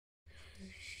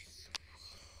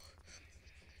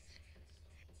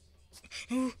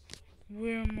Oh,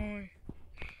 where am I?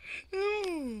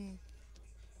 Oh,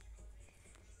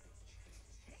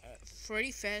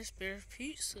 Freddy Fazbear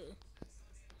Pizza.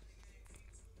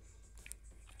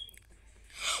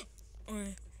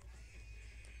 Uh,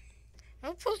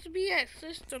 I'm supposed to be at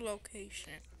sister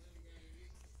location.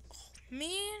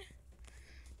 Man,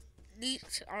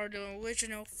 these are the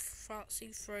original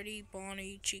Foxy, Freddy,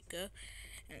 Bonnie, Chica,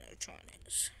 and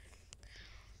Electronics.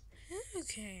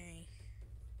 Okay.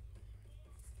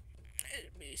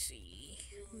 Let me see.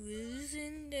 Who's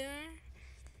in there?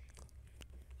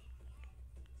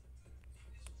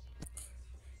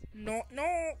 Knock,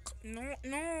 knock, knock,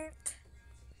 knock.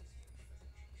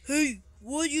 Hey,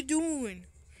 what are you doing?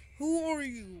 Who are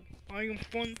you? I am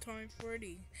Funtime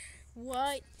Freddy.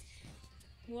 What?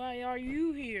 Why are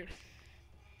you here?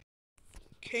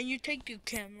 Can you take the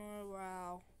camera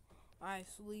while I'm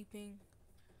sleeping?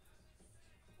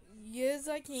 Yes,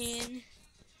 I can.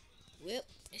 Well,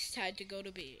 it's time to go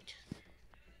to bed.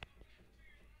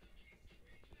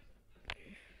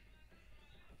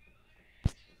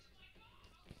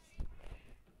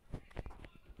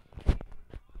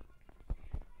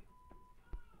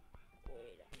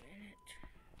 Wait a minute.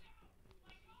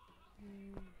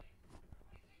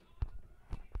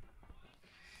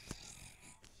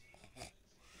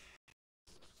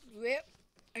 Well,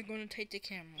 I'm gonna take the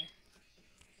camera.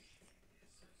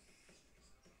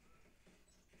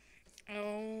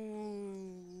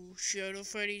 Oh, Shadow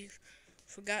Freddy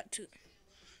forgot to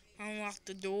unlock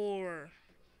the door.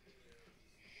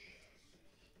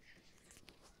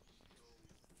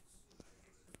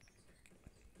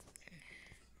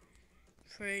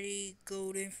 Freddy,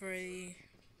 Golden Freddy.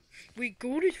 Wait,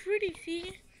 Golden Freddy,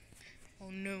 see? Oh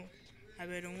no, I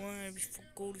better run before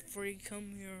Golden Freddy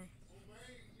come here.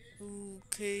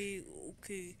 Okay,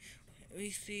 okay. Let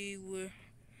me see where.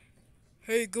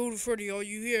 Hey, Golden Freddy, are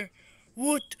you here?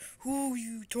 What? Who are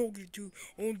you talking to?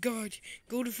 Oh God,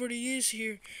 Golden Freddy is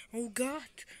here. Oh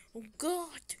God, oh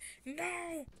God,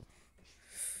 no.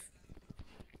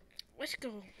 Let's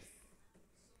go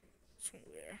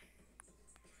somewhere.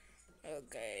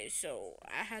 Okay, so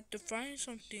I had to find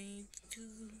something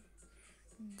to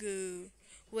go.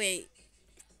 Wait,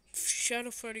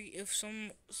 Shadow Freddy, if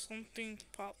something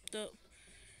popped up,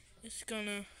 it's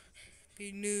gonna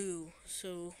be new.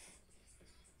 So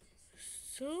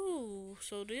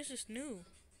this is new.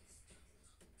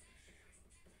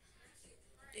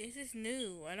 This is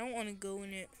new. I don't want to go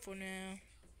in it for now.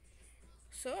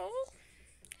 So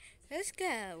let's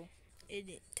go in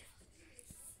it.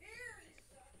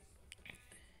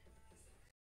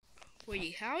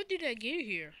 Wait, how did I get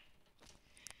here?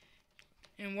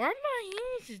 And why my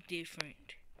hands is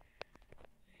different?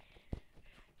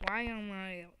 Why am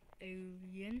I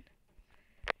alien?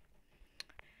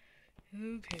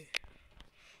 Okay,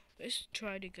 let's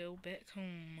try to go back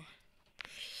home.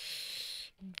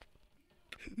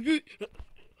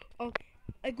 Oh,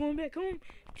 I'm going back home.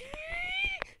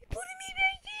 Putting me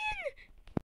back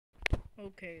in.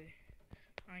 Okay,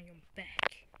 I am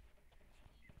back.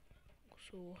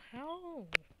 So how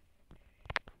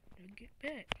do I get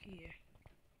back here?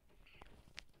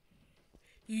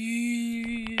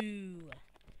 Ooh.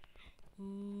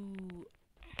 Ooh.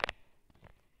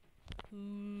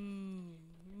 Ooh.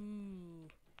 Ooh.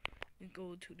 And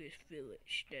go to this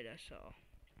village that I saw.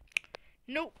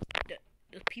 Nope.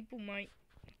 The people might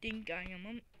think I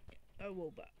am a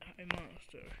robot, a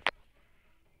monster.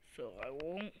 So I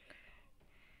won't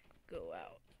go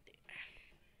out there.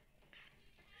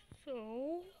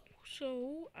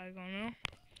 So I'm gonna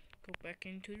go back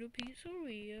into the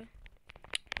pizzeria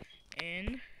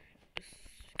and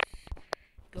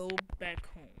go back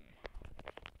home.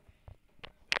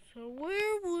 So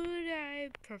where would I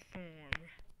perform?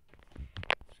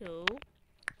 So,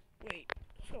 wait,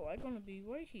 so I'm gonna be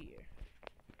right here.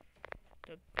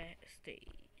 The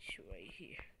backstage right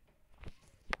here.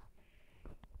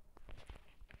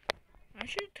 I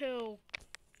should tell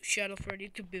Shadow Freddy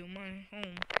to build my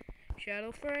home.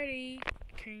 Shadow Freddy,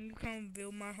 can you come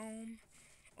build my home?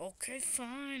 Okay,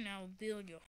 fine, I'll build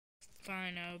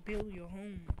your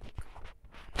home.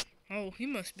 Oh, he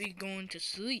must be going to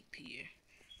sleep here.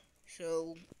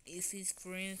 So, if his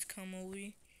friends come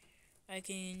over, I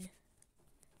can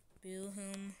build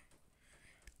him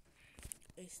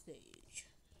a stage.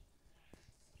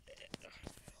 I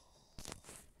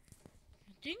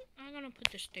think I'm gonna put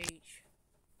the stage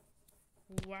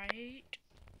right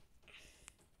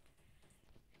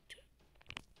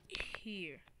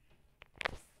here.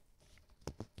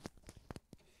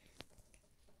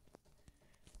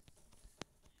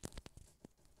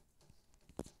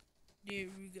 There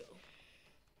we go.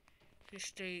 The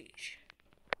stage.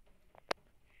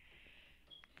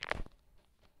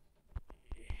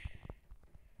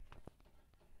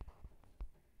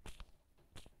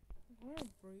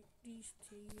 break these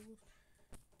tables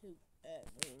to add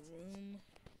more room.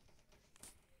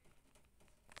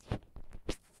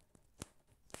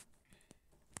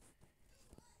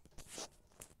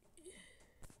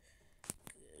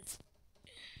 Good.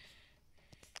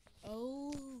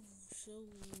 Oh, so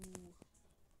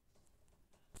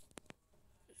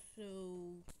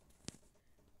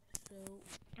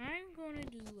I'm gonna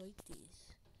do like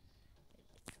this.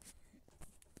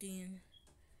 Then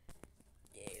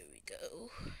there we go.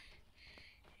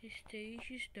 This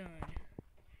stage is done.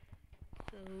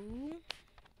 So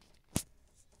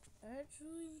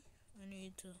actually, I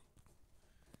need to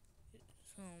get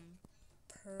some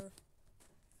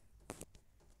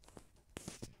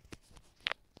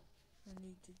I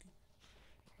need to get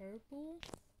purple.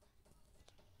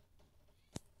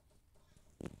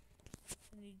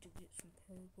 I need to get some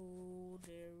purple.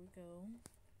 There we go.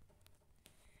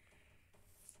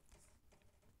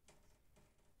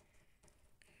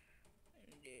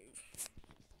 And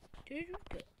there we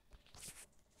go.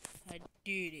 I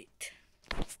did it.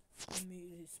 I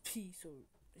made his piece or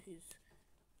his.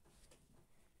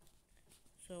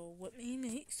 So what me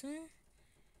make some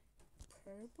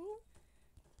purple,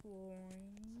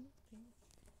 orange.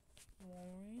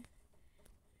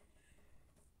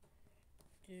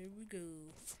 There we go.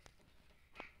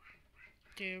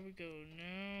 There we go.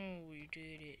 Now we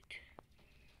did it.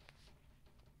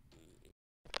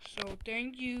 So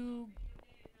thank you,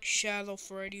 Shadow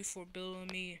Freddy, for building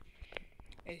me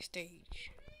a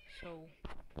stage. So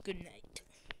good night.